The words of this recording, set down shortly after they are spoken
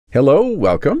Hello,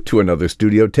 welcome to another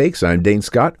Studio Takes. I'm Dane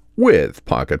Scott with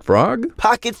Pocket Frog.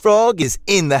 Pocket Frog is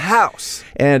in the house.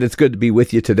 And it's good to be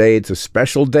with you today. It's a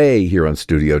special day here on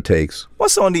Studio Takes.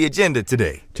 What's on the agenda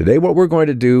today? Today what we're going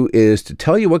to do is to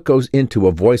tell you what goes into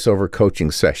a voiceover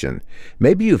coaching session.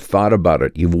 Maybe you've thought about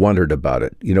it, you've wondered about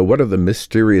it. You know, what are the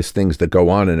mysterious things that go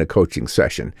on in a coaching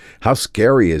session? How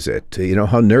scary is it? You know,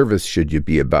 how nervous should you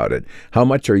be about it? How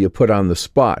much are you put on the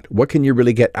spot? What can you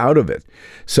really get out of it?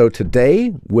 So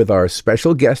today, with our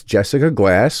special guest, Jessica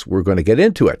Glass, we're going to get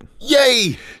into it.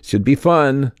 Yay! Should be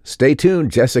fun. Stay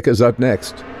tuned. Jessica's up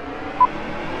next.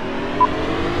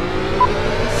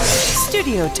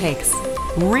 Studio Takes.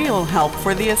 Real help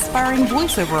for the aspiring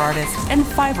voiceover artist and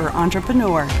Fiverr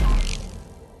entrepreneur.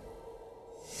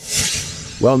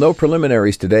 Well, no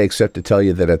preliminaries today except to tell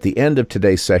you that at the end of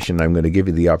today's session, I'm going to give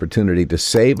you the opportunity to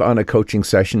save on a coaching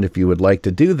session if you would like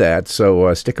to do that.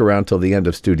 So stick around till the end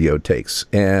of Studio Takes.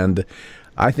 And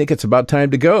I think it's about time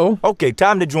to go. Okay,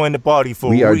 time to join the party for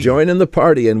We are joining the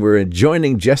party, and we're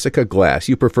joining Jessica Glass.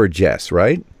 You prefer Jess,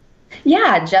 right?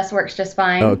 Yeah, Jess works just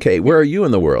fine. Okay, where are you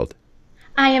in the world?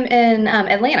 I am in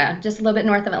Atlanta, just a little bit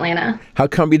north of Atlanta. How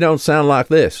come you don't sound like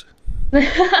this?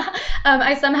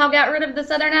 I somehow got rid of the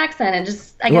Southern accent. And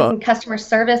just, I guess, in customer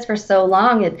service for so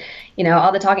long,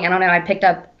 all the talking, I don't know, I picked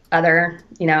up other,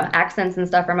 accents and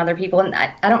stuff from other people, and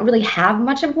I don't really have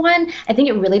much of one. I think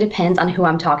it really depends on who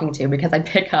I'm talking to, because I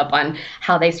pick up on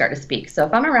how they start to speak. So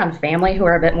if I'm around family who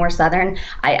are a bit more Southern,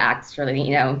 I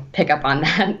actually, pick up on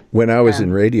that. When I was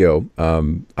in radio,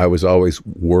 I was always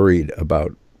worried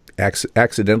about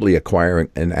accidentally acquiring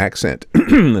an accent.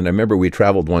 And I remember we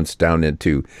traveled once down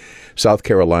into South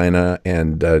Carolina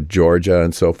and Georgia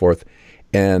and so forth,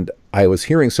 and I was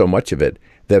hearing so much of it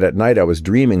that at night I was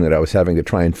dreaming that I was having to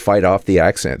try and fight off the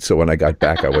accent. So when I got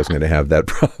back, I wasn't going to have that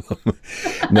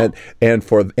problem. And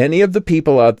for any of the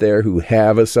people out there who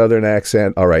have a Southern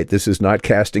accent, all right, this is not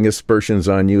casting aspersions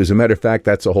on you. As a matter of fact,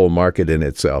 that's a whole market in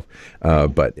itself.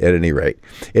 But at any rate,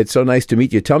 it's so nice to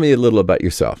meet you. Tell me a little about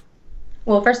yourself.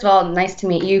 Well, first of all, nice to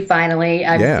meet you finally.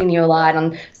 I've seen you a lot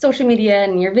on social media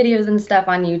and your videos and stuff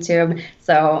on YouTube.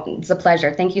 So it's a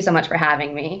pleasure. Thank you so much for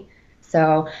having me.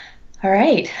 So, all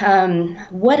right.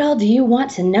 What all do you want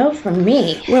to know from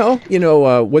me? Well,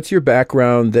 what's your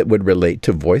background that would relate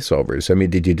to voiceovers? I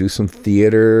mean, did you do some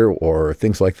theater or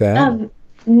things like that?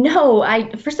 No,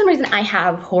 for some reason I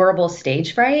have horrible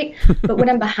stage fright, but when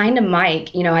I'm behind a mic,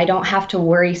 I don't have to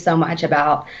worry so much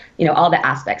about, all the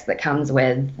aspects that comes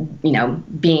with,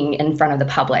 being in front of the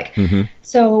public. Mm-hmm.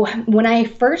 So when I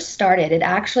first started, it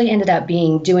actually ended up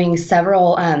doing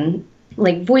several,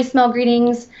 voicemail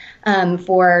greetings,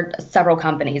 for several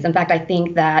companies. In fact, I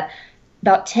think that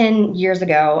about 10 years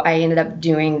ago, I ended up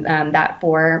doing that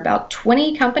for about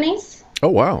 20 companies. Oh,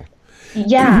 wow.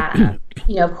 Yeah.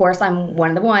 Of course, I'm one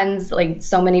of the ones, like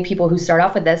so many people who start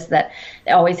off with this, that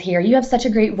they always hear, you have such a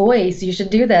great voice, you should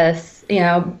do this,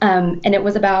 and it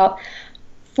was about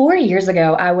 4 years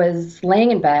ago, I was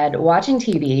laying in bed watching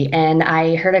TV, and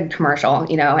I heard a commercial,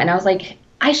 and I was like,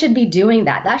 I should be doing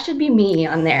that. That should be me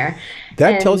on there.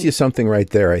 That tells you something right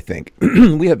there, I think.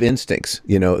 We have instincts,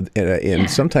 and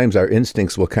sometimes our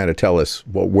instincts will kind of tell us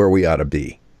where we ought to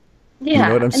be. Yeah. You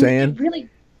know what I'm saying?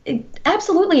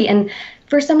 Absolutely. And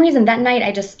for some reason that night,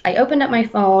 I opened up my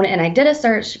phone and I did a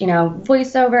search,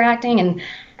 voiceover acting, and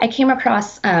I came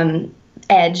across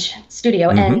Edge Studio.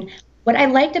 Mm-hmm. And what I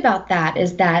liked about that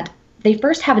is that they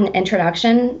first have an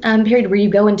introduction period where you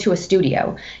go into a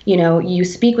studio. You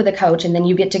speak with a coach, and then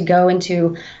you get to go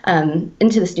into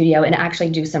the studio and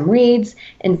actually do some reads.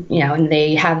 And and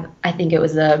they have, I think it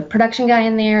was a production guy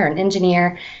in there, an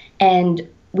engineer, and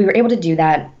we were able to do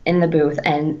that in the booth,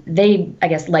 and they, I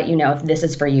guess, let you know if this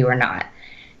is for you or not.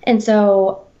 And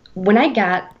so when I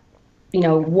got,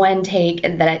 one take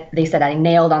that they said I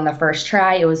nailed on the first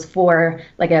try, it was for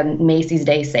like a Macy's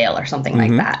Day sale or something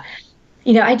like that.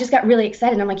 I just got really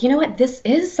excited. I'm like, you know what, this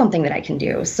is something that I can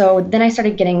do. So then I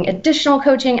started getting additional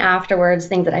coaching afterwards,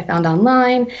 things that I found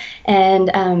online,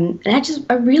 and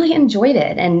I really enjoyed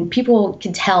it. And people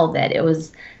could tell that it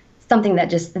was something that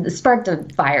just sparked a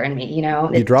fire in me,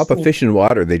 You drop a fish in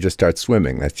water, they just start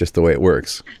swimming. That's just the way it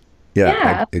works.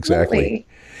 Yeah, exactly.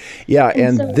 Yeah,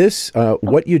 and so, this,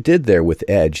 what you did there with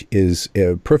Edge is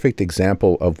a perfect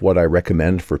example of what I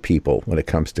recommend for people when it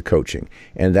comes to coaching.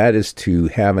 And that is to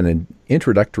have an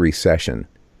introductory session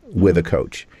with a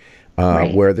coach,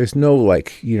 where there's no,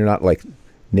 you're not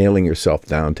nailing yourself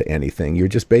down to anything. You're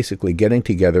just basically getting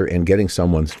together and getting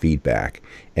someone's feedback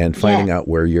and finding out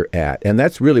where you're at. And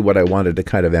that's really what I wanted to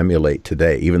kind of emulate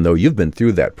today, even though you've been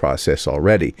through that process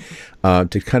already,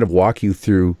 to kind of walk you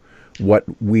through what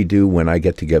we do when I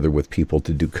get together with people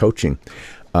to do coaching.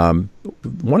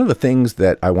 One of the things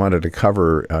that I wanted to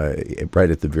cover right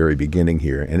at the very beginning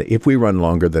here, and if we run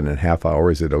longer than a half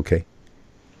hour, is it okay?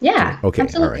 Yeah, okay,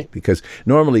 absolutely. all right. Because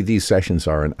normally these sessions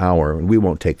are an hour, and we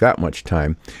won't take that much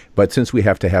time. But since we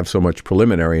have to have so much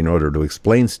preliminary in order to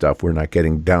explain stuff, we're not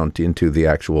getting down into the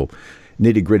actual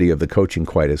nitty-gritty of the coaching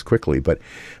quite as quickly. But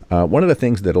one of the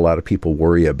things that a lot of people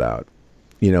worry about,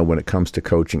 when it comes to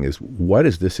coaching is, what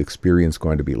is this experience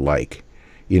going to be like?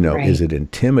 Right. Is it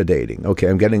intimidating? Okay,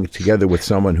 I'm getting together with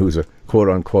someone who's a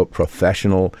quote-unquote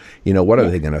professional. What are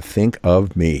they going to think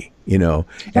of me?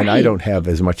 And I don't have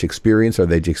as much experience. Are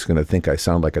they just going to think I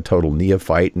sound like a total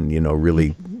neophyte and,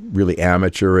 really, really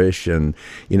amateurish? And,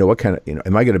 what kind of,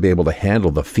 am I going to be able to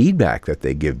handle the feedback that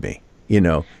they give me?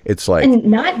 It's like... And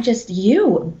not just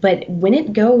you, but when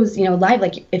it goes, live,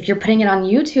 like if you're putting it on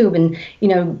YouTube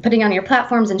and, putting on your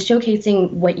platforms and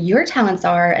showcasing what your talents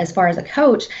are as far as a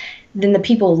coach, then the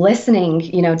people listening,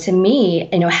 to me,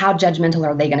 how judgmental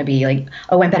are they going to be? Like,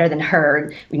 oh, I'm better than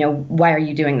her. Why are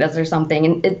you doing this or something?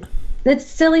 And it's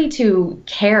silly to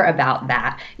care about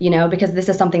that, because this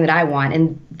is something that I want.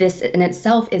 And this in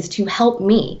itself is to help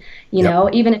me,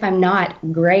 even if I'm not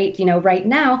great, right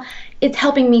now, it's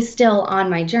helping me still on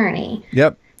my journey.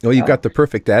 Yep. Well, you've got the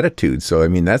perfect attitude. So,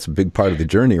 that's a big part of the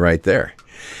journey right there.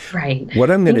 Right. What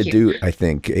I'm going to do, I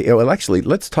think, well, actually,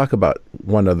 let's talk about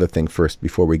one other thing first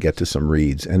before we get to some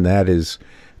reads, and that is,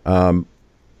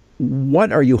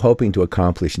 what are you hoping to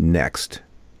accomplish next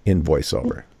in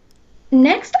voiceover?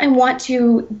 Next, I want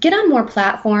to get on more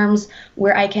platforms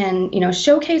where I can,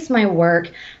 showcase my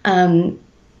work.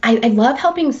 I love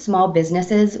helping small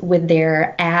businesses with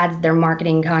their ads, their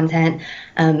marketing content.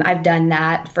 I've done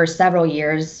that for several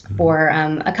years for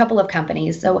a couple of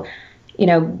companies. So,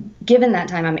 given that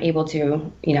time, I'm able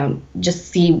to, just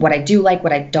see what I do like,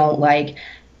 what I don't like.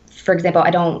 For example,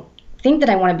 I don't think that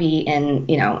I want to be in,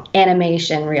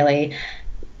 animation really.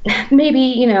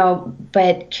 Maybe,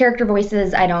 but character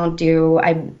voices I don't do.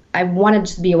 I want to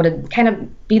just be able to kind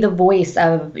of be the voice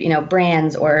of,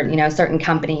 brands or, certain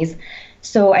companies.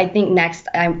 So I think next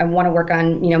I want to work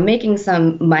on, making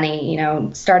some money,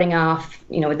 starting off,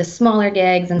 with the smaller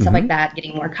gigs and stuff like that,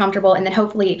 getting more comfortable, and then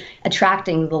hopefully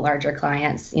attracting the larger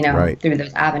clients, through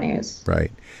those avenues.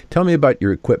 Right. Tell me about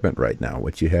your equipment right now,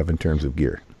 what you have in terms of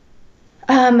gear.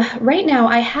 Right now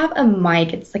I have a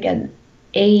mic. It's like an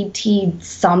AT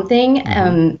something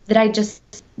that I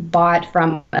just bought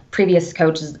from a previous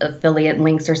coach's affiliate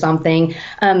links or something.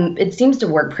 It seems to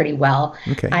work pretty well.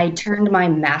 Okay. I turned my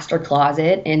master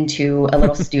closet into a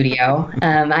little studio.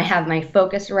 I have my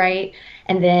Focusrite,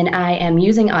 and then I am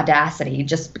using Audacity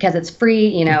just because it's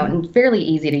free, and fairly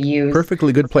easy to use.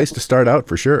 Perfectly good place to start out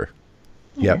for sure.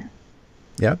 Yeah.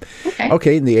 Yep.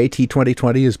 Okay. And the AT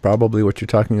 2020 is probably what you're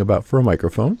talking about for a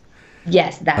microphone.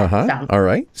 Yes, that sounds all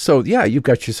right. So, yeah, you've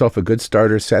got yourself a good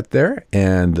starter set there,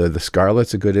 and the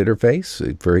Scarlett's a good interface,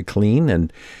 very clean,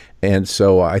 and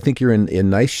so I think you're in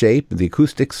nice shape. The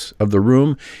acoustics of the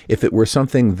room, if it were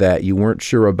something that you weren't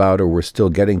sure about or were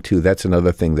still getting to, that's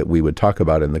another thing that we would talk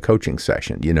about in the coaching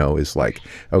session, is like,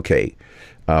 okay,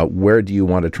 where do you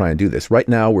want to try and do this? Right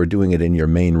now, we're doing it in your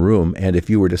main room. And if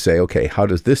you were to say, okay, how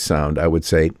does this sound? I would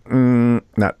say,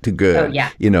 not too good. Oh,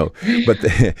 yeah.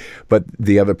 But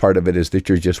the other part of it is that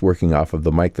you're just working off of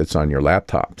the mic that's on your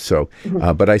laptop. So,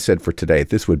 but I said for today,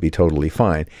 this would be totally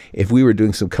fine. If we were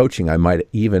doing some coaching, I might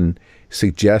even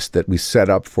suggest that we set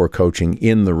up for coaching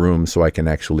in the room so I can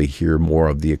actually hear more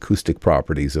of the acoustic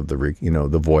properties of the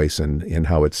the voice and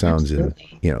how it sounds.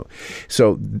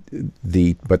 So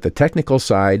but the technical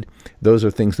side, those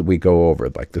are things that we go over,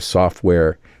 like the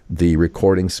software, the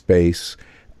recording space,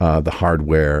 the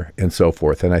hardware, and so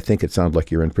forth. And I think it sounds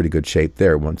like you're in pretty good shape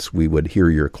there. Once we would hear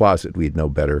your closet, we'd know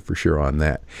better for sure on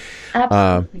that.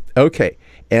 Absolutely. Okay.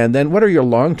 And then what are your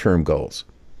long-term goals?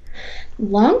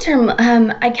 Long term,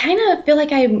 I kind of feel like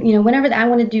whenever I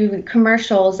want to do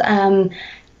commercials,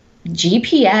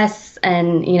 GPS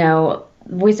and,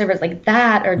 voiceovers like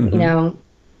that, or, I don't know,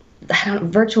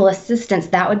 virtual assistants,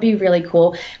 that would be really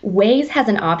cool. Waze has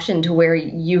an option to where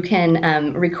you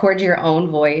can record your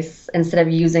own voice instead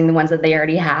of using the ones that they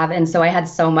already have. And so I had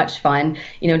so much fun,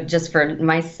 just for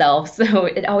myself. So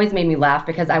it always made me laugh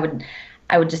because I would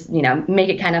just, make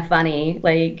it kind of funny,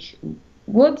 like,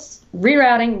 whoops,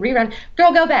 rerouting,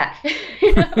 girl, go back,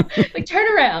 like turn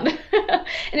around.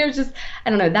 And it was just, I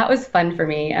don't know, that was fun for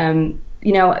me.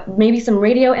 Maybe some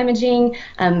radio imaging,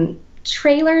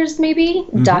 trailers, maybe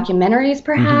documentaries,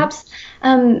 perhaps.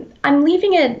 I'm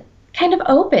leaving it kind of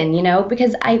open,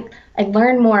 because I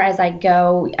learn more as I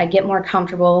go. I get more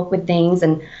comfortable with things,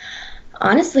 and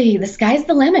honestly, the sky's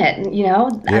the limit. Yeah.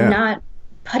 I'm not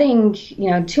putting,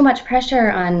 too much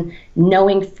pressure on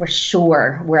knowing for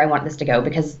sure where I want this to go,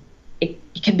 because it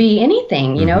could be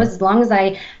anything, as long as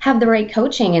I have the right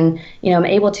coaching and, I'm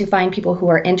able to find people who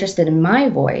are interested in my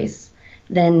voice,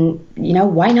 then,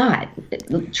 why not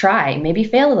try, maybe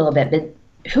fail a little bit,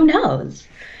 but who knows?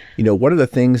 One of the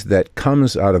things that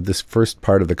comes out of this first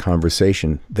part of the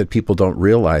conversation that people don't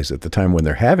realize at the time when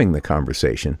they're having the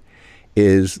conversation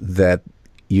is that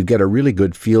you get a really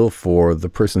good feel for the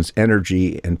person's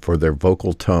energy and for their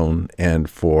vocal tone and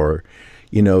for,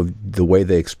 the way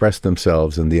they express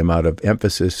themselves and the amount of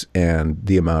emphasis and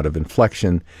the amount of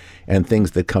inflection and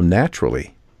things that come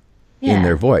naturally in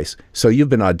their voice. So you've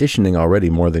been auditioning already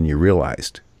more than you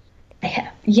realized.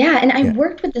 Yeah, and I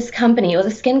worked with this company. It was a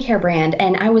skincare brand,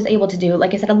 and I was able to do,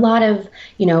 like I said, a lot of,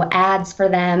 ads for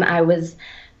them. I was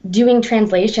doing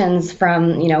translations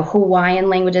from, Hawaiian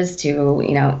languages to,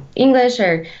 English,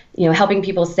 or, helping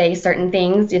people say certain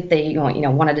things if they,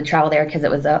 wanted to travel there because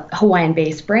it was a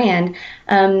Hawaiian-based brand.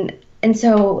 And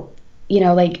so,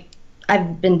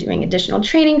 I've been doing additional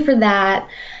training for that.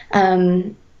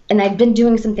 And I've been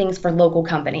doing some things for local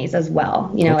companies as well.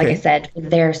 Like I said,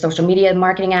 their social media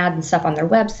marketing ads and stuff on their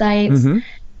websites,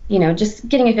 just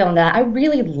getting a feel on that. I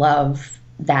really love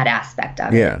that aspect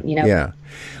of it. Yeah.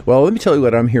 Well, let me tell you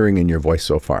what I'm hearing in your voice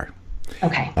so far.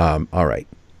 Okay. All right.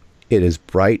 It is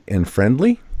bright and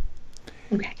friendly.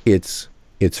 Okay. It's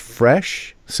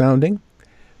fresh sounding,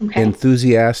 okay.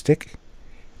 enthusiastic.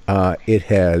 It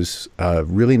has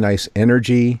really nice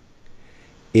energy.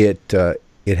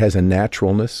 It has a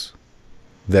naturalness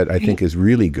that I think is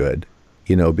really good,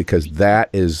 because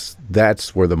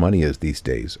that's where the money is these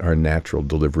days, our natural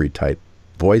delivery type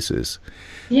voices.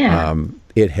 Yeah.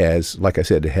 It has, like I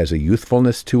said, it has a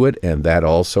youthfulness to it, and that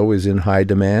also is in high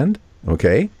demand.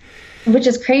 Okay. Which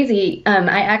is crazy.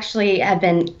 I actually have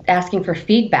been asking for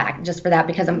feedback just for that,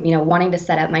 because I'm, wanting to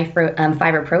set up my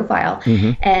Fiverr profile,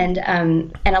 and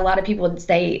a lot of people would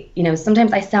say,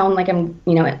 sometimes I sound like I'm,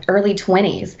 early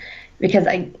 20s. Because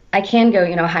I can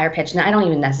go, higher pitch, and I don't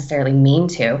even necessarily mean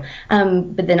to.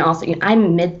 But then also,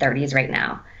 I'm mid-30s right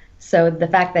now. So the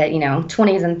fact that,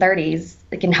 20s and 30s,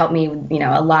 it can help me,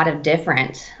 a lot of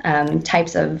different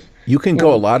types of... You can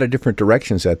go a lot of different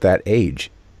directions at that age.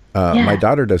 My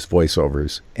daughter does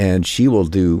voiceovers, and she will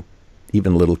do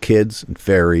even little kids and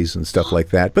fairies and stuff like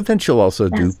that. But then she'll also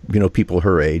do, people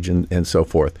her age and so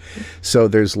forth. So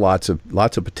there's lots of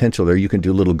potential there. You can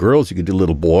do little girls, you can do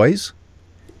little boys.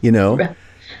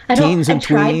 Teens and tweens. I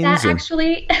tried that,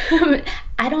 actually.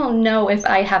 I don't know if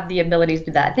I have the ability to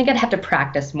do that. I think I'd have to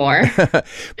practice more.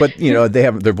 But,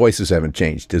 their voices haven't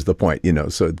changed is the point,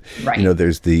 So, right.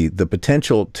 There's the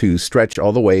potential to stretch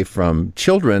all the way from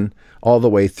children all the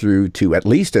way through to at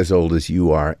least as old as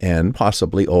you are and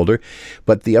possibly older.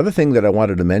 But the other thing that I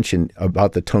wanted to mention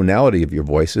about the tonality of your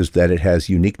voice is that it has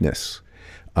uniqueness.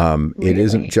 Really? It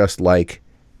isn't just like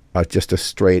just a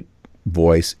straight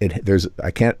voice.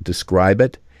 I can't describe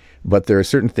it, but there are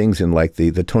certain things in like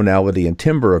the tonality and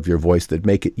timbre of your voice that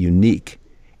make it unique,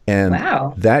 and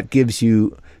that gives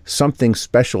you something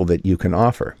special that you can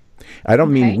offer. I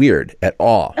don't mean weird at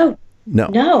all. Oh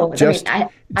no, just I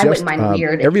wouldn't mind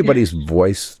weird. Everybody's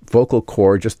vocal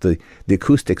cord, just the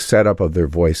acoustic setup of their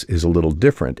voice is a little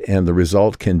different, and the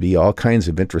result can be all kinds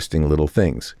of interesting little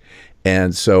things.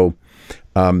 And so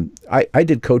I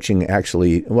did coaching,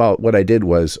 actually. Well, what I did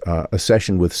was a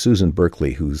session with Susan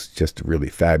Berkeley, who's just a really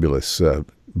fabulous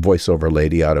voiceover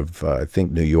lady out of, I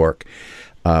think, New York.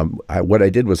 What I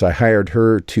did was I hired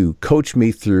her to coach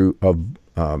me through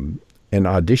an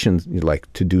audition,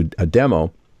 like to do a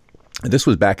demo. This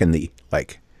was back in the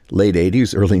late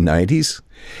 80s, early 90s.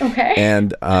 Okay.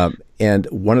 And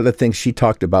one of the things she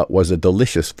talked about was a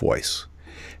delicious voice,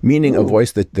 meaning a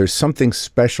voice that there's something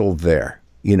special there.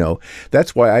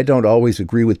 That's why I don't always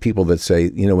agree with people that say,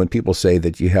 when people say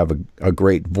that you have a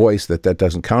great voice, that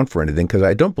doesn't count for anything, because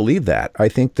I don't believe that. I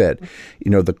think that,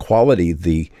 the quality,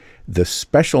 the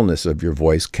specialness of your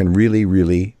voice can really,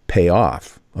 really pay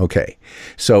off. Okay.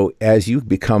 So as you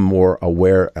become more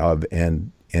aware of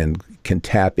and can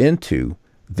tap into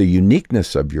the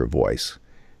uniqueness of your voice,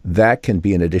 that can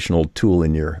be an additional tool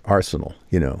in your arsenal,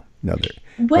 another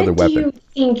weapon. What do you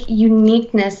think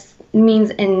uniqueness means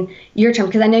in your term?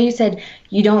 Because I know you said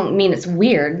you don't mean it's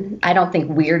weird. I don't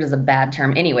think weird is a bad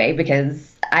term anyway,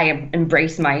 because I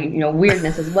embrace my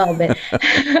weirdness as well. But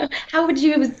how would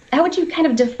you kind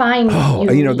of define?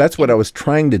 Oh, that's what I was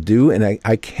trying to do, and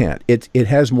I can't. It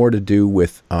has more to do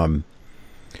with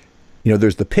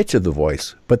there's the pitch of the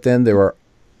voice, but then there are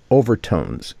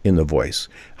overtones in the voice,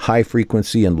 high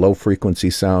frequency and low frequency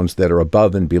sounds that are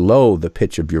above and below the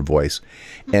pitch of your voice,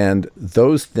 and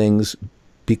those things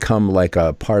become like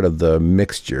a part of the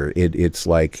mixture. It's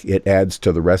like it adds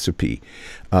to the recipe.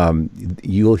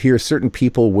 You'll hear certain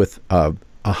people with a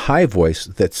high voice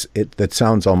that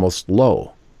sounds almost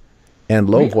low, and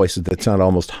low voices that sound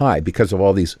almost high because of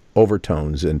all these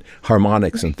overtones and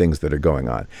harmonics and things that are going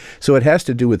on. So it has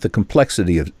to do with the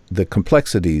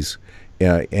complexities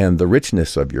and the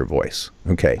richness of your voice.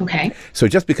 Okay. Okay. So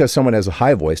just because someone has a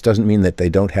high voice doesn't mean that they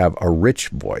don't have a rich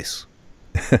voice.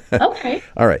 Okay.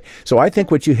 All right. So I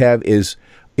think what you have is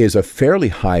a fairly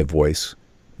high voice,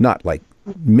 not like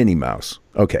Minnie Mouse.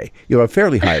 Okay. You have a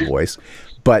fairly high voice,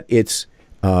 but it's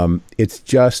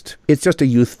just a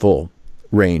youthful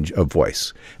range of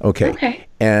voice. Okay. Okay.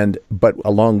 But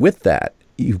along with that,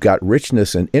 you've got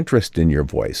richness and interest in your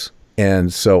voice.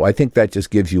 And so I think that just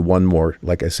gives you one more,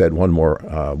 like I said, one more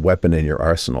weapon in your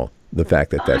arsenal. The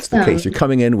fact that that's the case. You're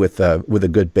coming in with a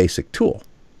good basic tool.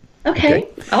 Okay.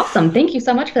 Awesome. Thank you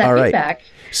so much for that feedback. Right.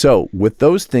 So with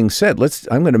those things said,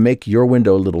 I'm going to make your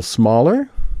window a little smaller.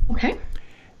 Okay.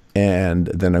 And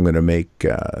then I'm going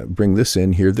to bring this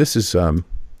in here. This is, I'm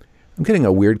getting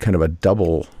a weird kind of a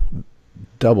double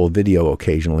video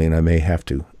occasionally, and I may have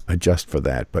to adjust for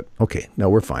that. But okay, no,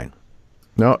 we're fine.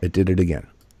 No, it did it again.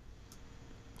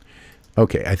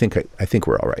 Okay, I think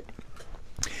we're all right.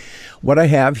 What I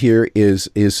have here is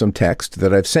some text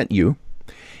that I've sent you.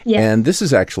 Yes. And this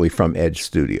is actually from Edge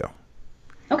Studio.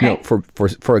 Okay. You know,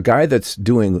 for a guy that's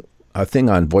doing a thing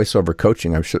on voiceover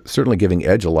coaching, I'm certainly giving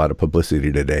Edge a lot of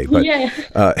publicity today. But yeah.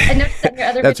 I noticed that in your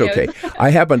other that's videos. Okay. I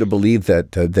happen to believe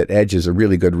that Edge is a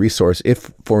really good resource,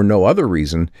 if for no other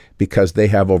reason, because they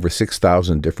have over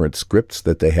 6,000 different scripts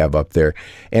that they have up there,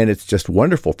 and it's just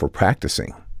wonderful for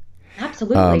practicing.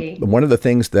 Absolutely. One of the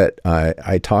things that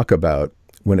I talk about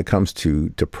when it comes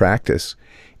to practice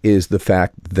is the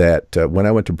fact that when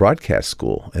I went to broadcast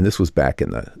school, and this was back in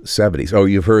the 70s. Oh,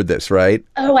 you've heard this, right?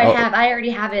 Oh, I have. I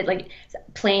already have it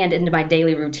planned into my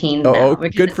daily routine now. Oh,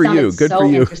 good for you. Good for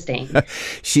you. Interesting.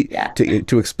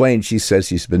 To explain, she says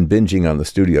she's been binging on the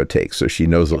studio takes, so she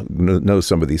knows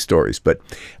some of these stories. But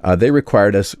they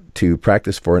required us to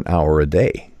practice for an hour a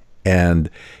day. And,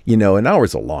 an hour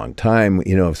is a long time,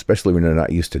 especially when you're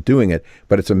not used to doing it.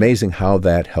 But it's amazing how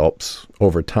that helps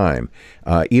over time,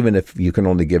 even if you can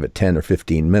only give it 10 or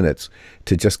 15 minutes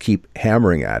to just keep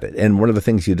hammering at it. And one of the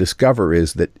things you discover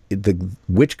is that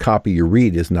which copy you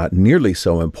read is not nearly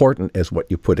so important as what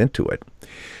you put into it.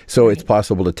 So It's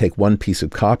possible to take one piece of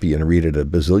copy and read it a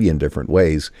bazillion different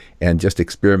ways and just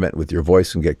experiment with your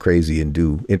voice and get crazy and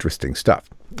do interesting stuff.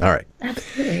 All right.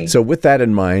 Absolutely. So with that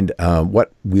in mind,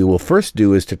 what we will first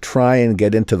do is to try and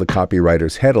get into the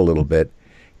copywriter's head a little bit,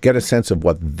 get a sense of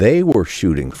what they were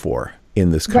shooting for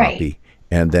in this copy,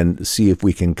 and then see if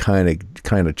we can kind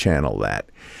of channel that.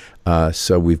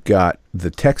 So we've got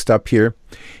the text up here,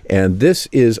 and this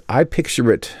is, I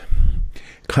picture it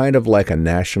kind of like a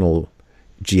National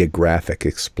Geographic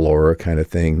Explorer kind of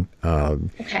thing, a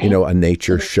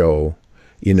nature show,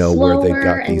 where they've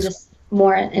got these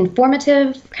more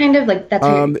informative, kind of like that's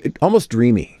almost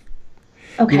dreamy.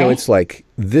 Okay. It's like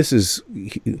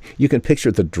you can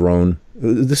picture the drone.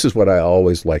 This is what I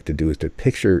always like to do, is to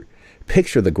picture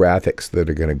the graphics that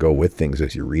are going to go with things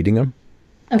as you're reading them.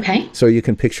 Okay. So you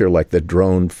can picture like the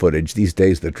drone footage. These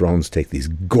days, the drones take these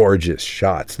gorgeous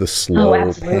shots, the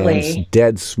slow pans,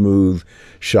 dead smooth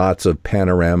shots of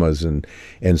panoramas and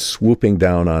swooping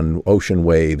down on ocean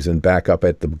waves and back up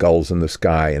at the gulls in the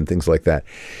sky and things like that.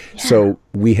 Yeah. So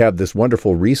we have this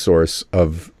wonderful resource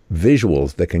of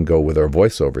visuals that can go with our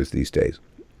voiceovers these days.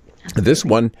 Absolutely. This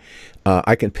one,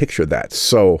 I can picture that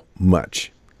so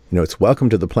much. It's welcome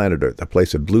to the planet Earth, a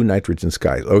place of blue nitrogen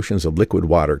skies, oceans of liquid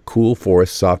water, cool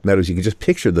forests, soft meadows. You can just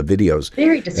picture the videos.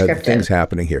 Very descriptive. Things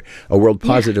happening here. A world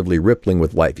positively rippling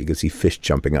with life. You can see fish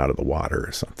jumping out of the water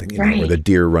or something, or the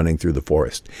deer running through the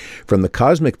forest. From the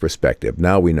cosmic perspective,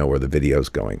 now we know where the video's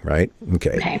going, right?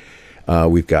 Okay.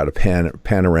 We've got a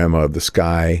panorama of the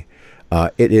sky.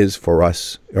 It is for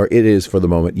us, or it is for the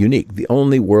moment, unique. The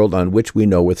only world on which we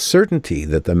know with certainty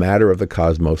that the matter of the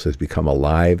cosmos has become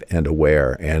alive and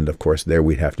aware. And, of course, there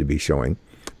we'd have to be showing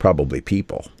probably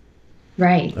people.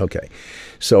 Right. Okay.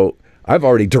 So I've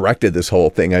already directed this whole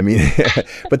thing. I mean,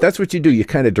 but that's what you do. You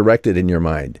kind of direct it in your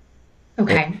mind.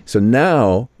 Okay. So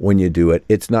now when you do it,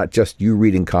 it's not just you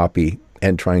reading copy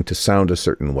and trying to sound a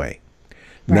certain way.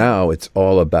 Right. Now it's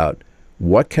all about,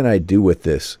 what can I do with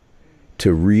this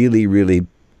to really, really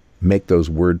make those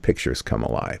word pictures come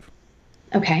alive?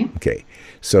 Okay. Okay.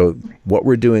 So what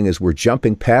we're doing is we're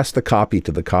jumping past the copy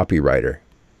to the copywriter,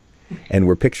 and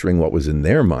we're picturing what was in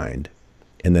their mind,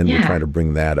 and then we're trying to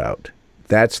bring that out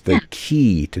That's the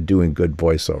key to doing good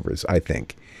voiceovers, I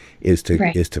think, is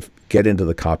to get into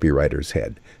the copywriter's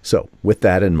head. So with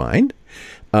that in mind,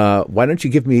 why don't you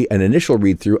give me an initial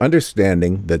read through,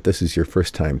 understanding that this is your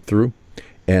first time through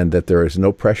and that there is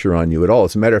no pressure on you at all.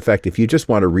 As a matter of fact, if you just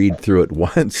want to read through it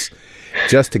once,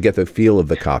 just to get the feel of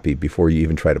the copy before you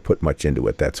even try to put much into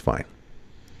it, that's fine.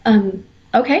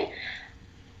 Okay.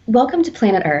 Welcome to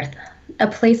planet Earth, a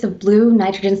place of blue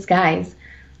nitrogen skies,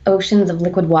 oceans of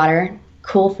liquid water,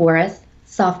 cool forests,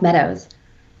 soft meadows,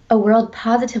 a world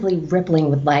positively rippling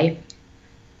with life.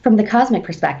 From the cosmic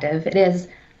perspective, it is,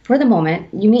 for the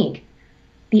moment, unique.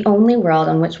 The only world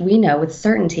on which we know with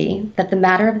certainty that the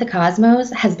matter of the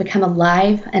cosmos has become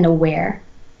alive and aware.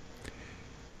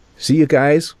 See, you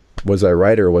guys, was I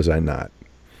right or was I not?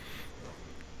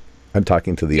 I'm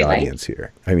talking to the audience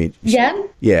here. I mean, yeah.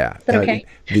 Is that okay?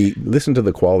 Listen to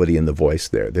the quality in the voice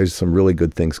there. There's some really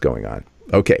good things going on.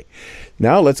 Okay,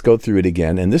 now let's go through it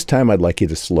again, and this time I'd like you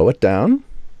to slow it down,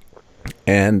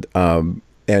 and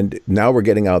now we're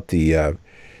getting out the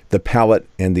palette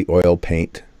and the oil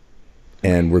paint,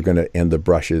 and and the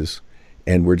brushes,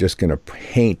 and we're just going to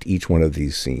paint each one of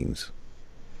these scenes.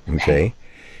 Okay,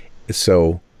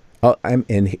 so. Let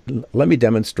me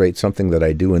demonstrate something that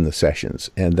I do in the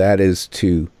sessions, and that is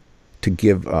to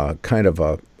give kind of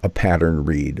a pattern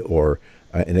read or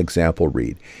an example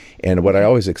read. And what I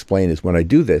always explain is when I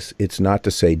do this, it's not to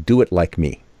say, do it like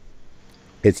me.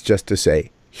 It's just to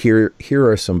say, here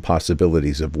are some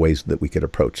possibilities of ways that we could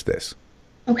approach this.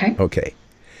 Okay. Okay.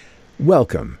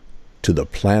 Welcome to the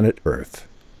planet Earth,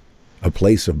 a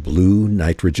place of blue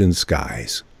nitrogen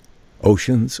skies,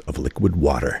 oceans of liquid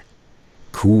water,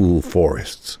 cool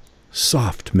forests,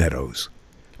 soft meadows,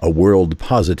 a world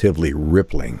positively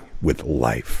rippling with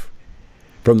life.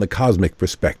 From the cosmic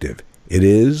perspective, it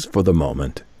is, for the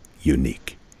moment,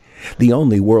 unique. The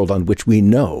only world on which we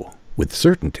know, with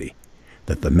certainty,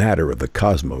 that the matter of the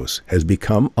cosmos has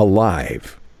become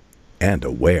alive and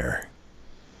aware.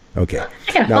 Okay.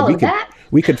 Now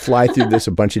we could fly through this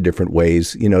a bunch of different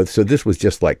ways, so this was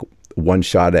just like one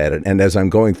shot at it. And as I'm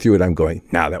going through it, I'm going,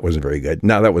 no, that wasn't very good.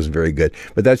 No, that wasn't very good.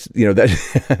 But that's,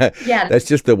 that's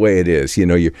just the way it is,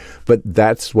 but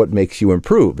that's what makes you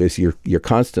improve is you're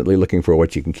constantly looking for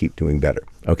what you can keep doing better.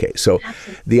 Okay. So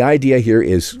the idea here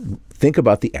is think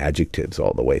about the adjectives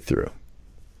all the way through,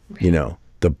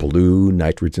 the blue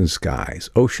nitrogen skies,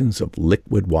 oceans of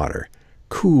liquid water,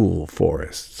 cool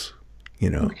forests,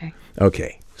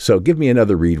 Okay. So give me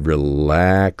another read.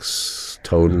 Relax,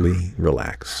 totally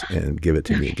relax, and give it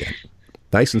to me again.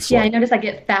 Nice and slow. Yeah, I notice I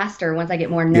get faster once I get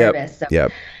more nervous.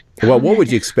 Yep. Well, what would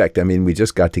you expect? I mean, we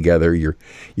just got together. You're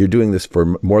doing this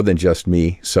for more than just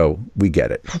me, so we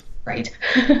get it. Right.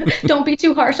 Don't be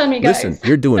too harsh on me, guys. Listen,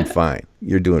 you're doing fine.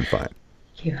 You're doing fine.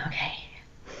 Okay.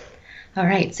 All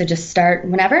right, so just start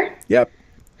whenever? Yep.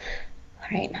 All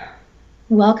right.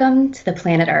 Welcome to the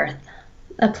planet Earth,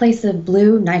 a place of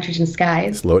blue nitrogen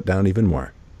skies. Slow it down even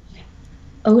more.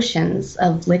 Oceans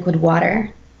of liquid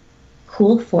water,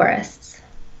 cool forests,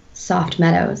 soft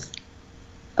meadows,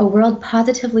 a world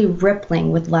positively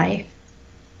rippling with life.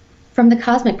 From the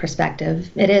cosmic perspective,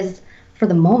 it is, for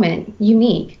the moment,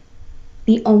 unique.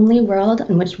 The only world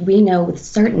in which we know with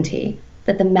certainty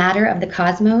that the matter of the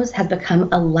cosmos has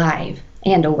become alive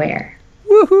and aware.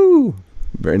 Woohoo!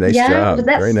 Very nice job. Was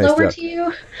that Very slower nice job. to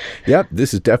you? Yep,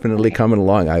 this is definitely coming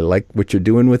along. I like what you're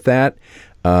doing with that.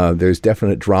 There's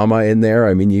definite drama in there.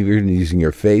 I mean, you're using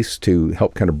your face to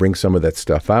help kind of bring some of that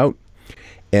stuff out.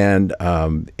 And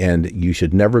you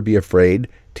should never be afraid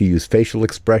to use facial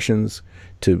expressions,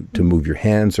 to move your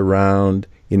hands around.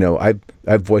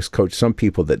 I've voice coached some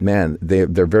people that, man, they're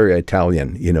very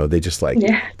Italian. They just like,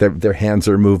 their hands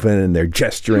are moving and they're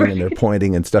gesturing and they're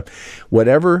pointing and stuff.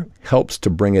 Whatever helps to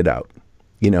bring it out.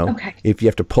 If you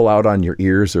have to pull out on your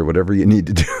ears or whatever you need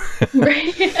to do,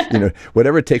 right.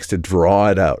 Whatever it takes to draw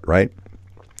it out, right?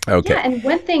 Okay. Yeah, and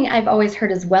one thing I've always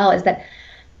heard as well is that,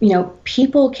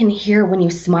 people can hear when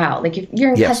you smile. Like if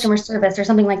you're in customer service or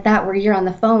something like that, where you're on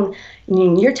the phone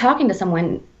and you're talking to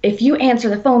someone, if you answer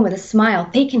the phone with a smile,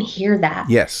 they can hear that.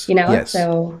 Yes. Yes.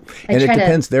 So it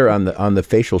depends there on the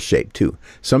facial shape too.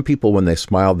 Some people, when they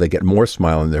smile, they get more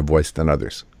smile in their voice than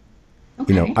others.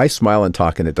 Okay. I smile and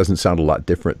talk, and it doesn't sound a lot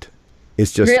different.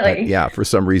 It's just, really? For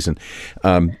some reason.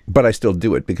 But I still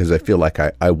do it because I feel like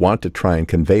I want to try and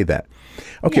convey that.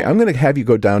 Okay, I'm going to have you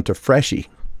go down to Freshie.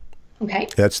 Okay.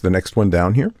 That's the next one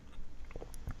down here.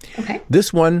 Okay.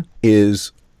 This one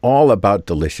is all about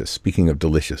delicious. Speaking of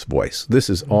delicious voice, this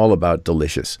is all about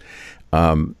delicious.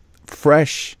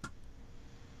 Fresh.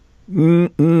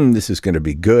 This is going to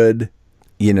be good.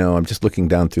 I'm just looking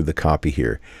down through the copy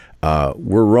here.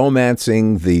 We're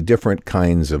romancing the different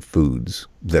kinds of foods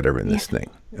that are in this thing.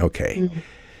 Okay.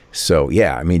 So,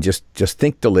 yeah, I mean, just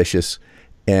think delicious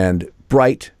and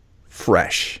bright,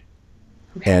 fresh.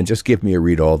 And just give me a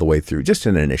read all the way through, just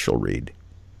an initial read.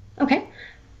 Okay.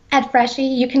 At Freshie,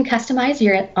 you can customize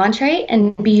your entree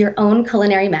and be your own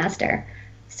culinary master.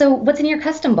 So what's in your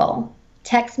custom bowl?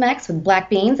 Tex-Mex with black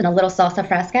beans and a little salsa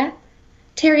fresca?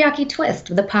 Teriyaki twist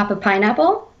with a pop of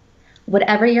pineapple?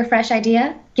 Whatever your fresh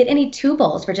idea, get any 2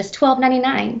 bowls for just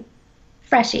 $12.99.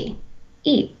 Freshie.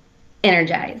 Eat.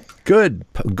 Energize. Good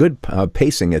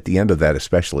pacing at the end of that,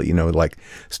 especially, you know, like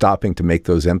stopping to make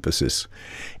those emphasis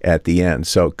at the end.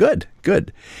 So good.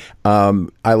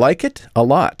 I like it a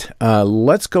lot.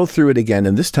 Let's go through it again.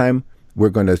 And this time we're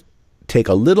going to take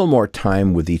a little more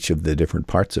time with each of the different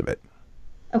parts of it.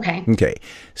 Okay. Okay.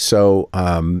 So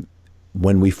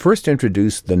when we first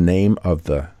introduced the name of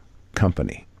the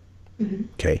company,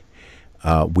 okay,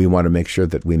 we want to make sure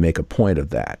that we make a point of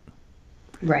that.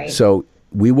 Right. So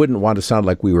we wouldn't want to sound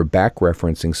like we were back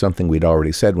referencing something we'd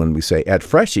already said when we say, at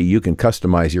Freshie, you can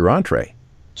customize your entree.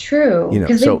 True. You know,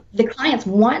 because so, the clients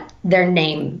want their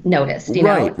name noticed. You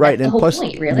know? Right. That's the And whole plus,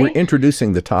 point, really. we're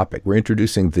introducing the topic. We're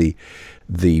introducing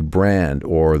the brand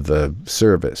or the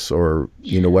service or,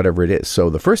 you know, whatever it is. So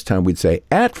the first time we'd say,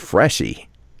 at Freshie,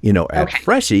 you know, at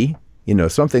Freshie, you know,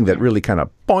 something that really kind of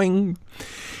boing.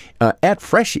 At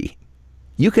Freshie,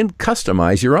 you can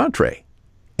customize your entree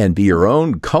and be your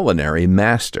own culinary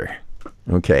master.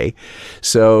 Okay,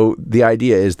 so the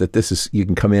idea is that this is, you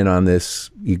can come in on this,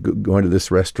 you go into this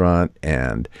restaurant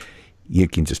and you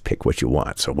can just pick what you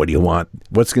want. So what do you want?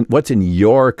 What's in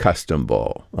your custom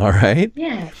bowl? All right.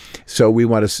 Yeah. So we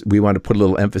want to put a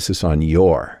little emphasis on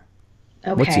your.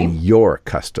 Okay. What's in your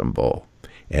custom bowl?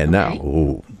 And now,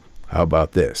 ooh, how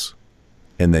about this?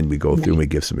 And then we go through and we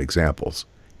give some examples.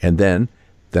 And then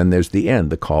there's the end,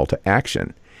 the call to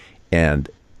action. And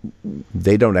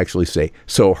they don't actually say,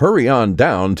 so hurry on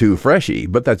down to Freshie,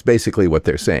 but that's basically what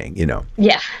they're saying, you know.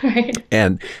 Yeah, right.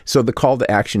 And so the call to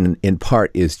action in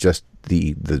part is just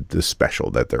the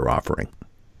special that they're offering.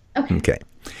 Okay.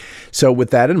 So with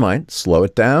that in mind, slow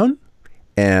it down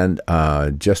and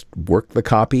just work the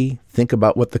copy, think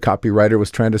about what the copywriter was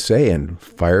trying to say, and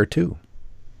fire to.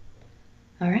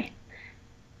 All right.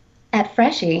 At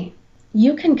Freshie,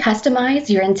 you can customize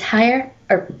your entire,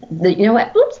 you know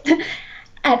what? Oops.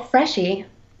 At Freshie,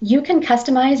 you can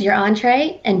customize your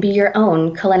entree and be your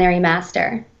own culinary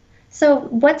master. So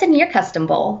what's in your custom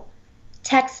bowl?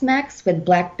 Tex-Mex with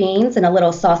black beans and a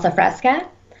little salsa fresca?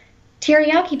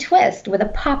 Teriyaki twist with a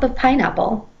pop of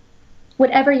pineapple?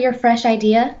 Whatever your fresh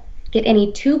idea, get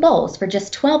any 2 bowls for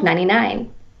just $12.99.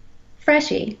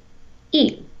 Freshie.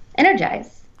 Eat.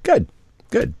 Energize. Good.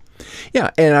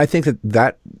 Yeah, and I think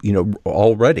that you know,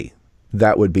 already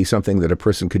that would be something that a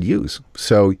person could use.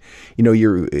 So, you know,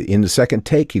 you're in the second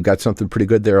take, you've got something pretty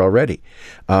good there already.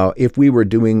 If we were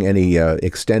doing any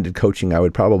extended coaching, I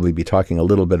would probably be talking a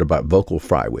little bit about vocal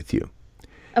fry with you.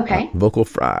 Okay. Vocal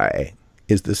fry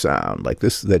is the sound like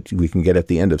this that we can get at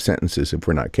the end of sentences if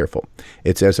we're not careful.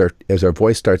 It's as our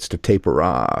voice starts to taper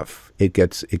off, it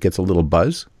gets a little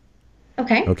buzz.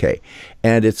 Okay.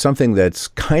 And it's something that's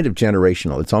kind of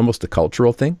generational. It's almost a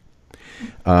cultural thing.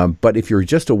 But if you're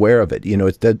just aware of it, you know,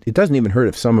 it doesn't even hurt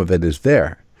if some of it is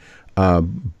there.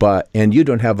 And you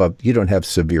don't have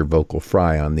severe vocal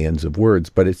fry on the ends of words,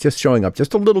 but it's just showing up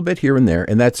just a little bit here and there,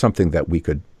 and that's something that we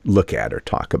could look at or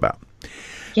talk about.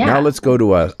 Yeah. Now let's go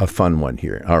to a fun one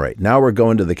here. All right, now we're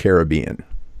going to the Caribbean.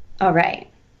 All right.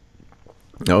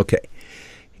 Okay.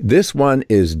 This one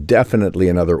is definitely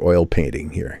another oil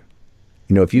painting here.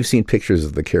 You know, if you've seen pictures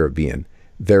of the Caribbean,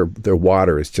 their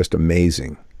water is just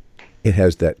amazing. It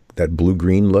has that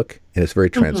blue-green look, and it's very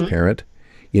transparent.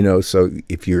 You know, so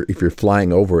if you're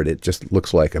flying over it, it just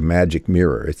looks like a magic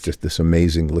mirror. It's just this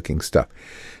amazing-looking stuff.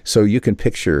 So you can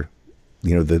picture,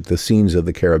 you know, the scenes of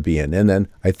the Caribbean. And then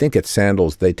I think at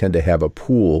Sandals, they tend to have a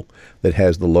pool that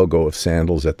has the logo of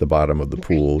Sandals at the bottom of the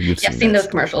pool. I've seen those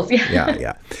commercials.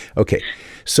 Yeah. Okay.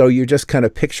 So you're just kind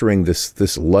of picturing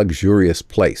this luxurious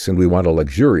place, and we want a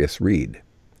luxurious read.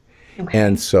 Okay.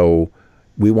 And so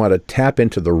we want to tap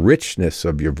into the richness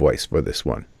of your voice for this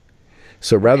one.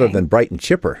 So rather than bright and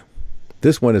chipper,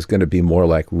 this one is going to be more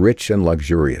like rich and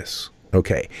luxurious.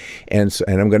 Okay. And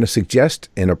I'm going to suggest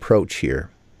an approach here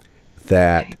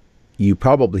that you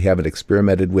probably haven't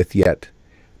experimented with yet,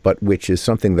 but which is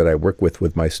something that I work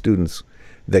with my students,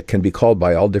 that can be called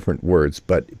by all different words,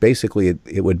 but basically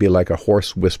it would be like a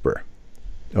hoarse whisper.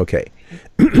 Okay.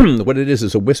 What it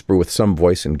is a whisper with some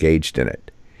voice engaged in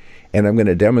it. And I'm going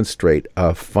to demonstrate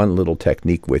a fun little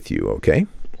technique with you, okay?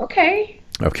 Okay.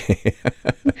 Okay.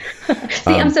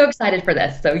 See, I'm so excited for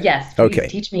this. So yes,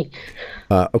 please teach me.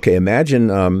 Okay.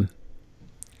 Imagine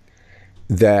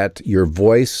that your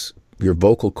voice, your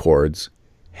vocal cords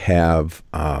have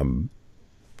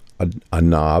a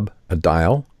knob, a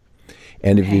dial.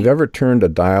 And if you've ever turned a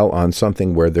dial on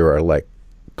something where there are like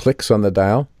clicks on the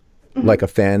dial, like a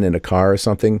fan in a car or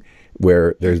something,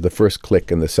 where there's the first click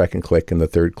and the second click and the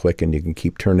third click, and you can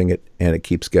keep turning it, and it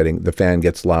keeps getting, the fan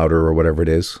gets louder or whatever it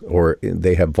is, or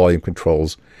they have volume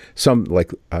controls. Some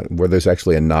like where there's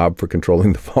actually a knob for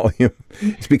controlling the volume.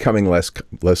 It's becoming less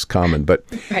common. But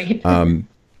Right.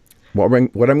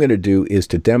 what I'm going to do is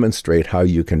to demonstrate how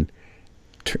you can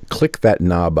click that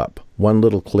knob up, one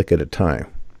little click at a time.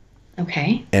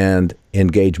 Okay. And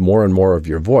engage more and more of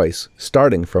your voice,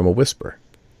 starting from a whisper.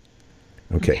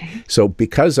 Okay. So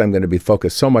because I'm going to be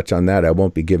focused so much on that, I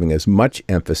won't be giving as much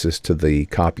emphasis to the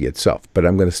copy itself. But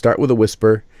I'm going to start with a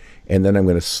whisper, and then I'm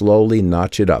going to slowly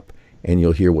notch it up, and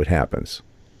you'll hear what happens.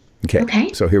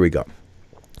 Okay. So here we go.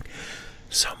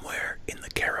 Somewhere in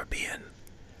the Caribbean,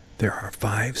 there are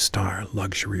 5-star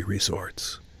luxury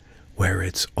resorts where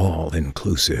it's all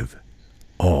inclusive,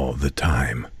 all the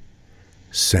time.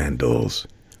 Sandals,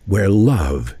 where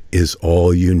love is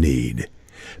all you need,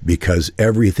 because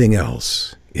everything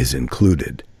else is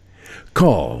included.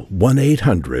 Call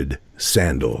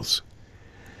 1-800-SANDALS.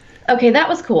 Okay, that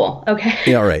was cool. Okay.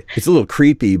 Yeah, all right. It's a little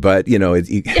creepy, but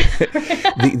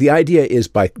the idea is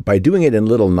by doing it in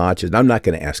little notches. And I'm not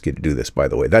going to ask you to do this, by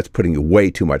the way. That's putting you way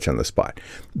too much on the spot.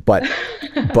 But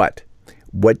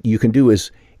what you can do is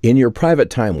in your private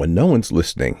time when no one's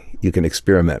listening, you can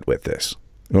experiment with this.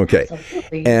 Okay.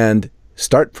 Absolutely. And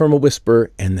start from a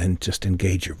whisper and then just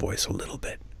engage your voice a little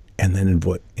bit. And then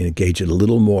engage it a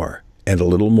little more and a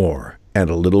little more and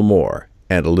a little more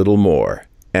and a little more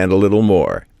and a little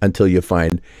more until you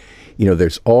find,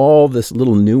 there's all this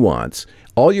little nuance.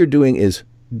 All you're doing is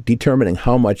determining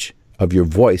how much of your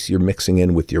voice you're mixing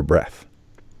in with your breath.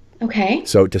 Okay.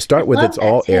 So to start with, it's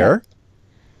all air.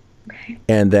 Okay.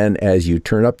 And then as you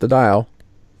turn up the dial,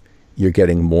 you're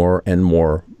getting more and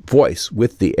more voice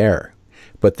with the air.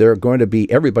 But there are going to be,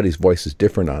 everybody's voice is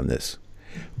different on this.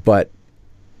 But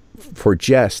for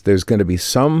Jess, there's going to be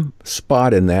some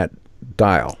spot in that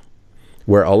dial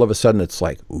where all of a sudden it's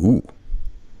like, ooh,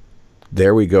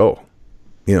 there we go.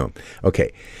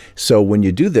 Okay. So when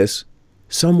you do this,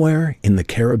 somewhere in the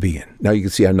Caribbean, now you can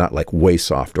see I'm not like way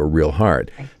soft or real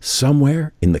hard. Right.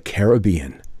 Somewhere in the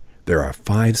Caribbean, there are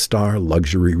 5-star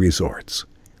luxury resorts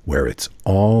where it's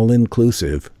all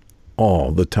inclusive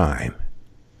all the time.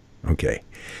 Okay.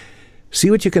 See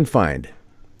what you can find.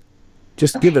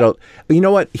 Just give it a, you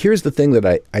know what? Here's the thing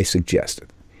that I suggested.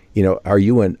 Are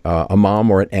you a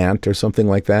mom or an aunt or something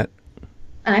like that?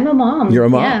 I'm a mom. You're a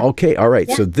mom? Yeah. Okay. All right.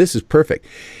 Yeah. So this is perfect.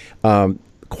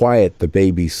 Quiet, the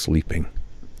baby's sleeping.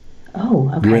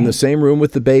 Oh, okay. You're in the same room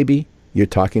with the baby. You're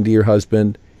talking to your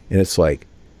husband. And it's like,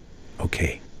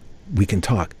 okay, we can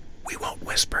talk. We won't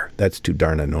whisper. That's too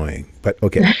darn annoying. But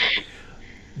okay.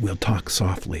 We'll talk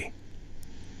softly.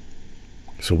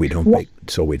 So we don't wake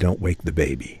the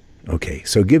baby. Okay,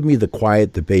 so give me the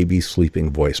quiet, the baby sleeping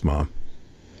voice, Mom.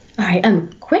 All right.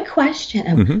 Quick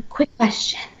question. Quick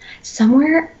question.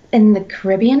 Somewhere in the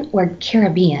Caribbean or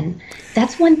Caribbean?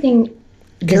 That's one thing.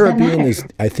 Does Caribbean that matter?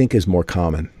 I think, is more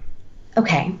common.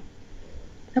 Okay.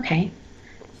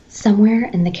 Somewhere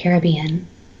in the Caribbean,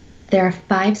 there are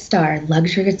 5-star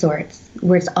luxury resorts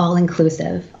where it's all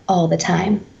inclusive all the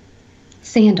time.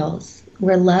 Sandals,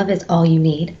 where love is all you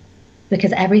need,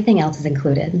 because everything else is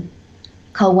included.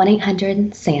 Call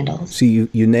 1-800-SANDALS. See,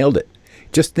 you nailed it.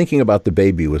 Just thinking about the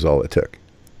baby was all it took.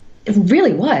 It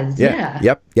really was, yeah.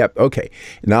 Yep. Okay.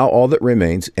 Now all that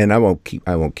remains, and I won't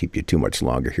keep you too much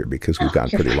longer here because we've gone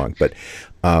pretty long. But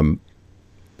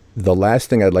the last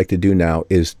thing I'd like to do now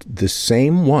is the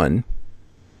same one,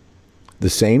 the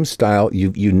same style.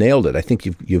 You nailed it. I think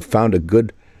you've found a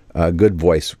good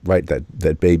voice, right?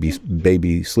 That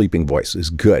baby sleeping voice is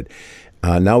good.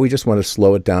 Now we just want to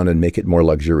slow it down and make it more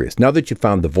luxurious. Now that you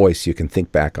found the voice, you can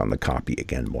think back on the copy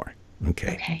again more.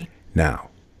 Okay. Now,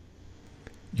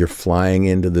 you're flying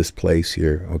into this place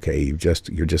here. Okay,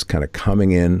 you're just kind of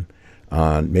coming in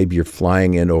on, maybe you're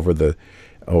flying in over the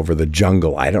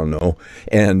jungle, I don't know.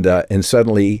 And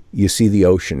suddenly you see the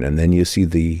ocean, and then you see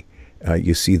the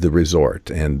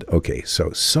resort. And okay,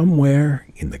 so somewhere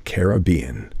in the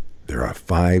Caribbean, there are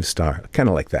 5-star, kind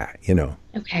of like that,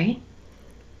 Okay.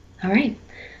 All right.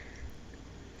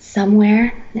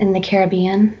 Somewhere in the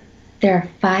Caribbean, there are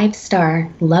 5-star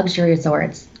luxury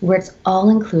resorts where it's all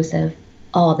inclusive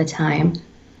all the time.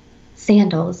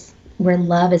 Sandals, where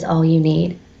love is all you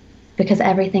need, because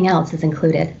everything else is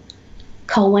included.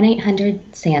 Call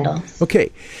 1-800-SANDALS.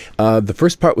 Okay. The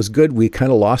first part was good. We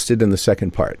kind of lost it in the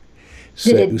second part.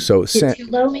 Did it get too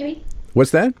low, maybe?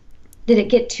 What's that? Did it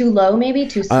get too low, maybe?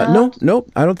 Too soft? No,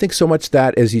 I don't think so much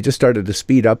that as you just started to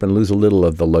speed up and lose a little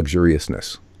of the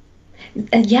luxuriousness.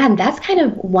 Yeah, and that's kind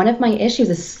of one of my issues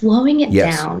is slowing it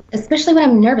Yes. down, especially when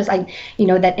I'm nervous.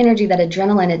 That energy, that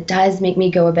adrenaline, it does make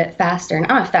me go a bit faster. And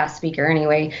I'm a fast speaker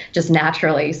anyway, just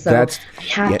naturally. So I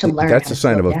have to learn. That's how a to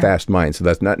sign of slow a down. fast mind, so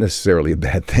that's not necessarily a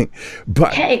bad thing.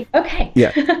 But Okay.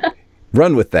 yeah.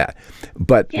 Run with that.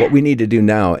 But Yeah. what we need to do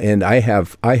now, and I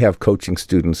have coaching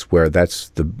students where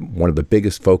that's one of the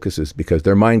biggest focuses because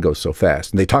their mind goes so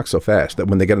fast and they talk so fast that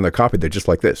when they get in their copy, they're just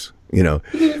like this,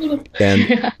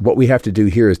 And what we have to do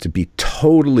here is to be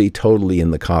totally, totally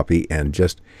in the copy and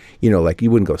just, like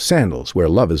you wouldn't go sandals where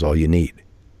love is all you need.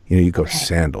 You go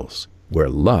sandals where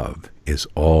love is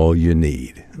all you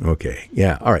need. Okay.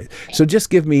 Yeah. All right. So just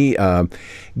give me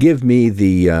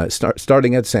the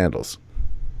starting at sandals.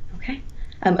 Okay.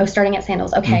 Starting at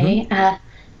sandals. Okay.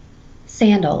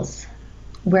 Sandals,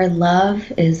 where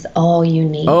love is all you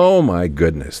need. Oh my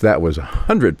goodness, that was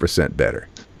 100% better.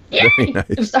 Yay! Very nice.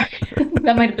 I'm sorry.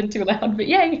 That might have been too loud, but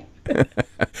yay.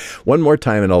 One more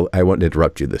time, and I won't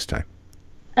interrupt you this time.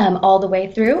 All the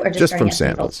way through, or just From starting at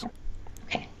sandals.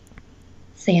 Okay.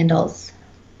 Sandals,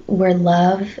 where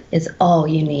love is all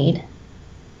you need.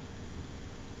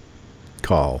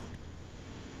 Call.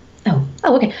 Oh,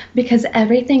 okay. Because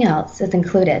everything else is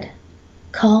included.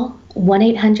 Call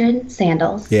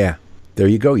 1-800-SANDALS. Yeah, there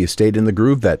you go. You stayed in the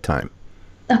groove that time.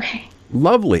 Okay.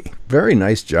 Lovely. Very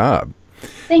nice job.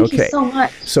 Thank you so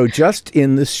much. So just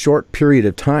in this short period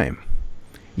of time,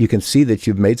 you can see that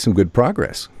you've made some good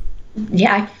progress.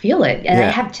 Yeah, I feel it. And Yeah.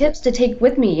 I have tips to take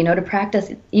with me, to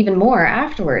practice even more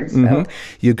afterwards. So.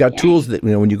 You've got tools that,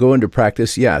 when you go into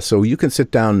practice, so you can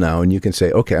sit down now and you can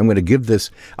say, okay, I'm going to give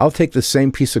this, I'll take the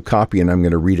same piece of copy and I'm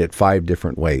going to read it 5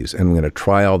 different ways and I'm going to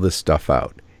try all this stuff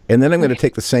out. And then I'm going to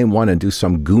take the same one and do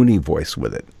some Goonie voice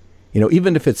with it.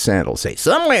 Even if it's sandals, say,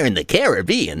 somewhere in the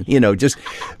Caribbean, just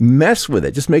mess with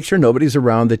it. Just make sure nobody's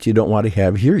around that you don't want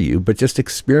to hear you, but just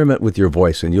experiment with your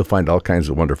voice and you'll find all kinds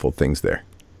of wonderful things there.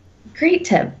 Great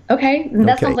tip. Okay.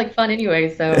 That sounds like fun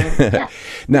anyway. So, yeah.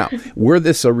 Now, were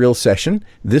this a real session,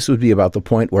 this would be about the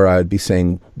point where I would be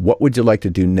saying, what would you like to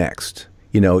do next?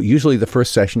 Usually the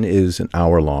first session is an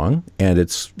hour long, and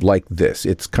it's like this.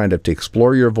 It's kind of to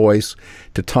explore your voice,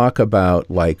 to talk about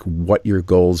like what your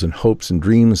goals and hopes and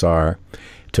dreams are,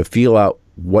 to feel out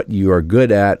what you are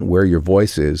good at and where your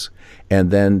voice is,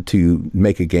 and then to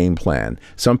make a game plan.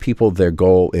 Some people, their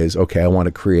goal is, okay, I want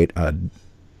to create a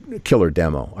killer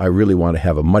demo. I really want to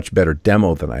have a much better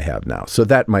demo than I have now. So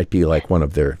that might be like one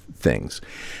of their things.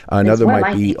 Another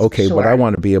might be, okay, what I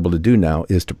want to be able to do now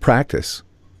is to practice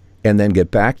and then get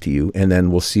back to you, and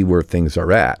then we'll see where things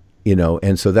are at,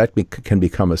 and so that can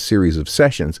become a series of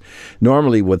sessions.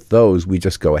 Normally with those, we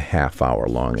just go a half hour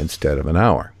long instead of an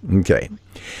hour. Okay.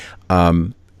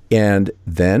 And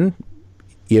then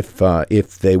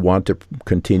if they want to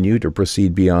continue to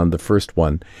proceed beyond the first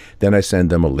one, then I send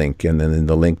them a link, and then in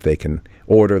the link they can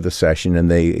order the session,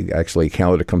 and a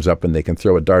calendar comes up and they can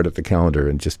throw a dart at the calendar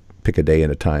and just pick a day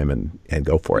and a time and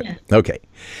go for it. Yeah. Okay.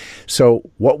 So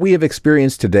what we have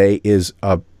experienced today is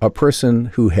a person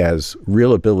who has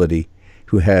real ability,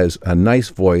 who has a nice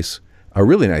voice, a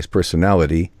really nice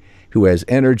personality, who has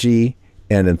energy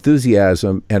and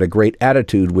enthusiasm and a great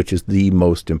attitude, which is the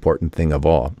most important thing of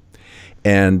all.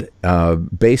 And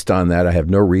based on that, I have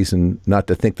no reason not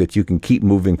to think that you can keep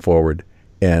moving forward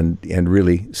and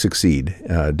really succeed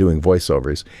doing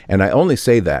voiceovers. And I only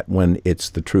say that when it's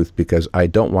the truth, because I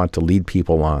don't want to lead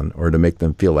people on or to make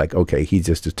them feel like, okay, he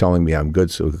just is telling me I'm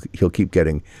good, so he'll keep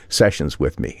getting sessions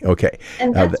with me. Okay.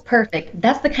 And that's perfect.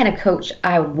 That's the kind of coach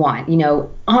I would want,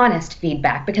 honest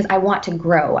feedback, because I want to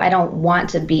grow. I don't want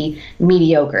to be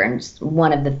mediocre and just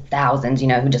one of the thousands,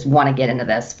 who just want to get into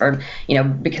this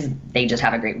because they just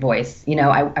have a great voice.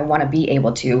 I want to be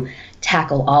able to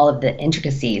tackle all of the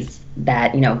intricacies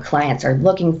that clients are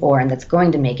looking for, and that's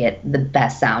going to make it the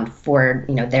best sound for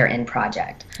their end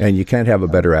project. And you can't have a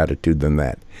better attitude than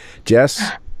that.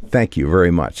 Jess, thank you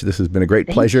very much. This has been a great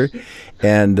pleasure.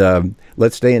 And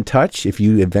let's stay in touch. If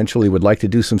you eventually would like to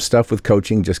do some stuff with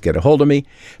coaching, just get a hold of me.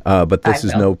 But this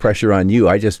is no pressure on you.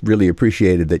 I just really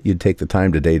appreciated that you'd take the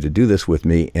time today to do this with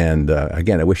me. And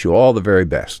again, I wish you all the very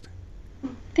best.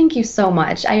 Thank you so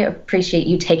much. I appreciate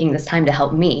you taking this time to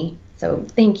help me. So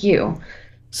thank you.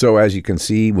 So as you can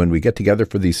see, when we get together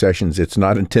for these sessions, it's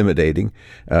not intimidating.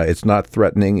 It's not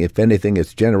threatening. If anything,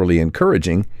 it's generally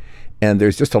encouraging. And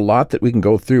there's just a lot that we can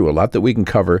go through, a lot that we can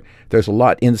cover. There's a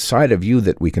lot inside of you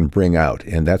that we can bring out,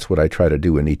 and that's what I try to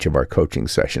do in each of our coaching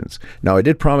sessions. Now, I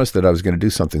did promise that I was going to do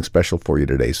something special for you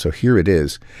today, so here it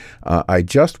is. I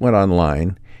just went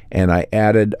online and I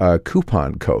added a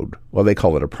coupon code. Well, they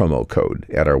call it a promo code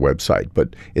at our website,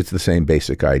 but it's the same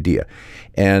basic idea.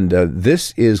 And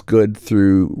this is good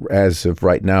through, as of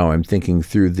right now, I'm thinking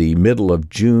through the middle of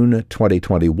June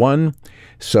 2021.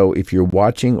 So if you're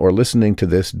watching or listening to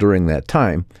this during that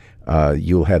time,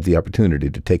 you'll have the opportunity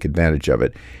to take advantage of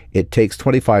it. It takes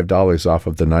 $25 off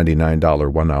of the $99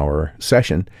 1-hour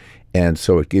session, and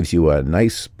so it gives you a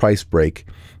nice price break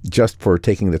just for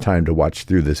taking the time to watch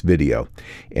through this video.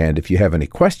 And if you have any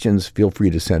questions, feel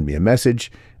free to send me a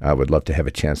message. I would love to have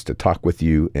a chance to talk with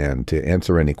you and to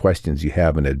answer any questions you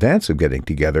have in advance of getting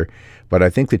together. But I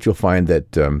think that you'll find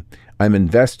that I'm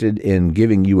invested in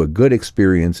giving you a good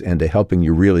experience and to helping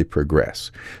you really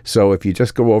progress. So if you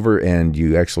just go over and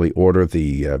you actually order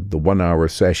the 1-hour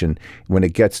session, when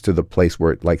it gets to the place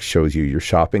where it like shows you your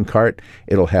shopping cart,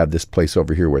 it'll have this place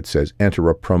over here where it says enter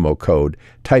a promo code.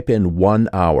 Type in 1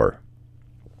 hour,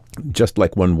 just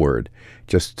like one word,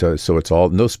 just so it's all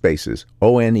no spaces.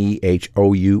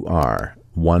 ONEHOUR,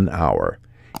 1 hour,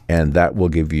 and that will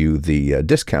give you the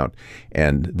discount.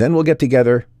 And then we'll get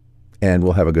together and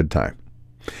we'll have a good time.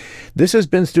 This has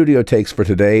been Studio Takes for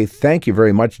today. Thank you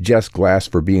very much, Jess Glass,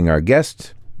 for being our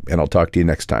guest, and I'll talk to you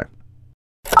next time.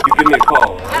 You give me a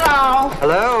call. Hello.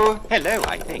 Hello? Hello,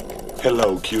 I think.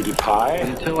 Hello, cutie pie.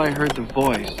 Until I heard the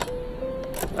voice,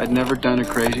 I'd never done a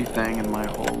crazy thing in my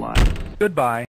whole life. Goodbye.